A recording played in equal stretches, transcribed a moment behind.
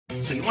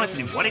So you want us to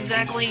do what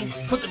exactly?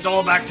 Put the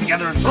doll back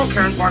together and throw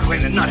Karen Barkley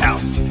in the nut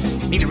house.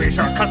 Need to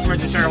reassure our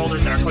customers and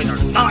shareholders that our toys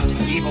are not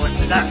evil and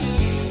possessed.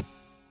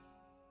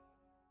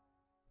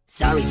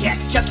 Sorry, Jack.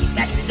 Chucky's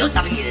back and there's no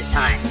stopping you this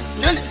time.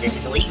 None of this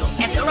is illegal.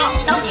 After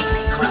all, dolls can't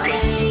commit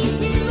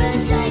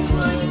crimes.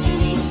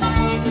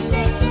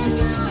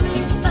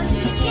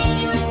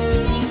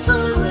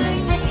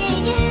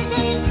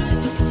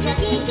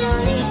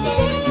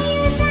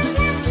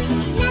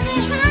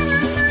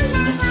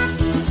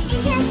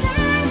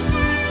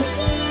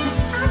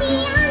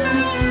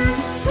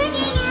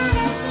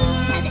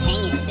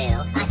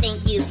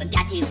 You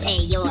forgot to pay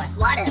your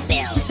water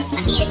bill.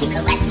 I'm here to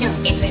collect, no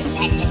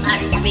disrespect. As far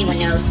as everyone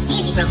knows,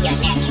 Andy broke your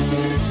neck.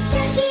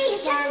 Chucky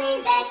is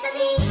coming back for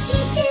me. He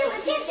still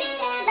wants to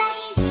treat our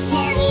bodies.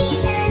 Now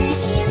he's on a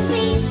kill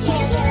spree.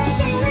 He'll kill us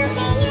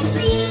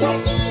simultaneously.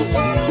 Chucky is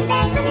coming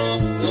back for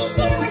me. He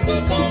still wants to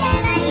treat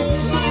our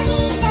bodies. Now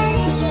he's on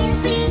a kill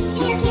spree.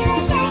 He'll kill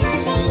us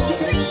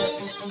simultaneously.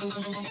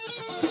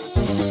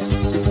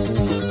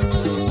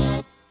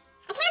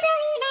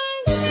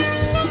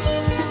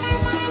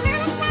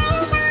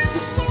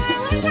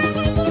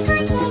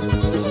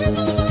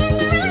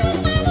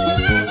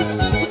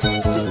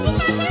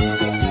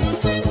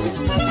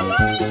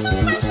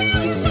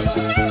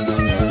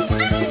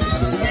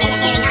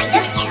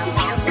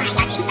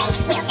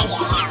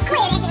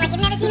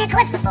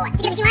 Before. To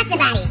give us lots of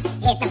bodies.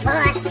 Hit the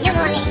floor. No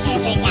more Mr.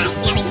 Good Guy.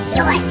 Now it's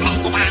your turn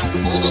to die,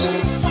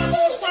 baby.